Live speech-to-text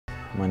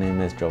My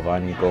name is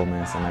Giovanni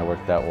Gomez and I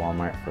worked at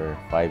Walmart for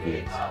 5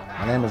 years.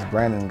 My name is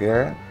Brandon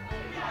Garrett.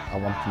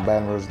 I'm from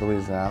Baton Rouge,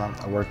 Louisiana.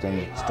 I worked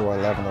in store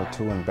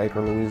 1102 in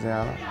Baker,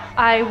 Louisiana.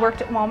 I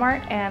worked at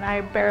Walmart and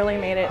I barely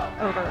made it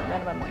over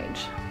minimum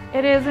wage.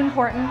 It is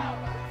important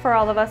for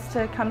all of us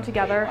to come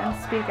together and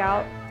speak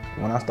out.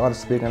 When I started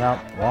speaking out,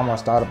 Walmart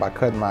started by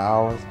cutting my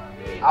hours.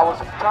 I was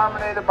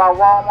terminated by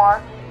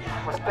Walmart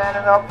for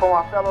standing up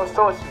for my fellow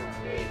associates.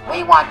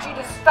 We want you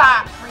to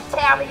stop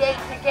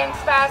retaliating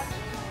against us.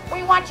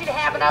 We want you to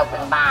have an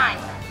open mind.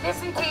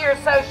 Listen to your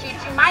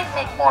associates. You might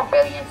make more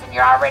billions than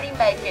you're already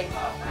making.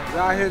 We're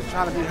out here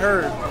trying to be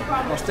heard. We're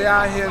going to stay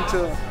out here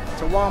until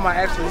Walmart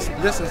actually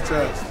listens to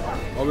us,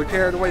 or we're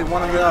carried away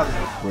one or the other.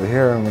 We're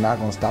here and we're not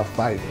going to stop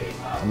fighting.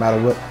 No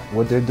matter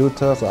what they do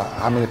to us or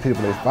how many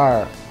people they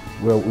fire,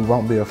 we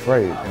won't be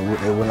afraid and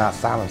they will not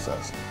silence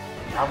us.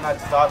 I'm not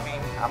stopping.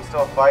 I'm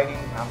still fighting.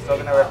 I'm still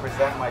going to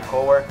represent my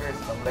coworkers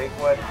from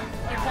Lakewood.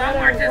 If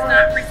Walmart does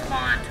not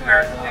respond to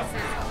our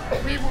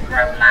voices, we will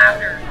grow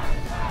louder.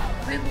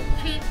 We will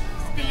keep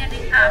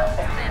standing up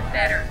to live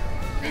better.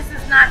 This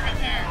is not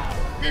the end.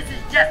 This is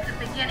just the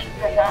beginning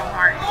for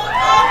Walmart.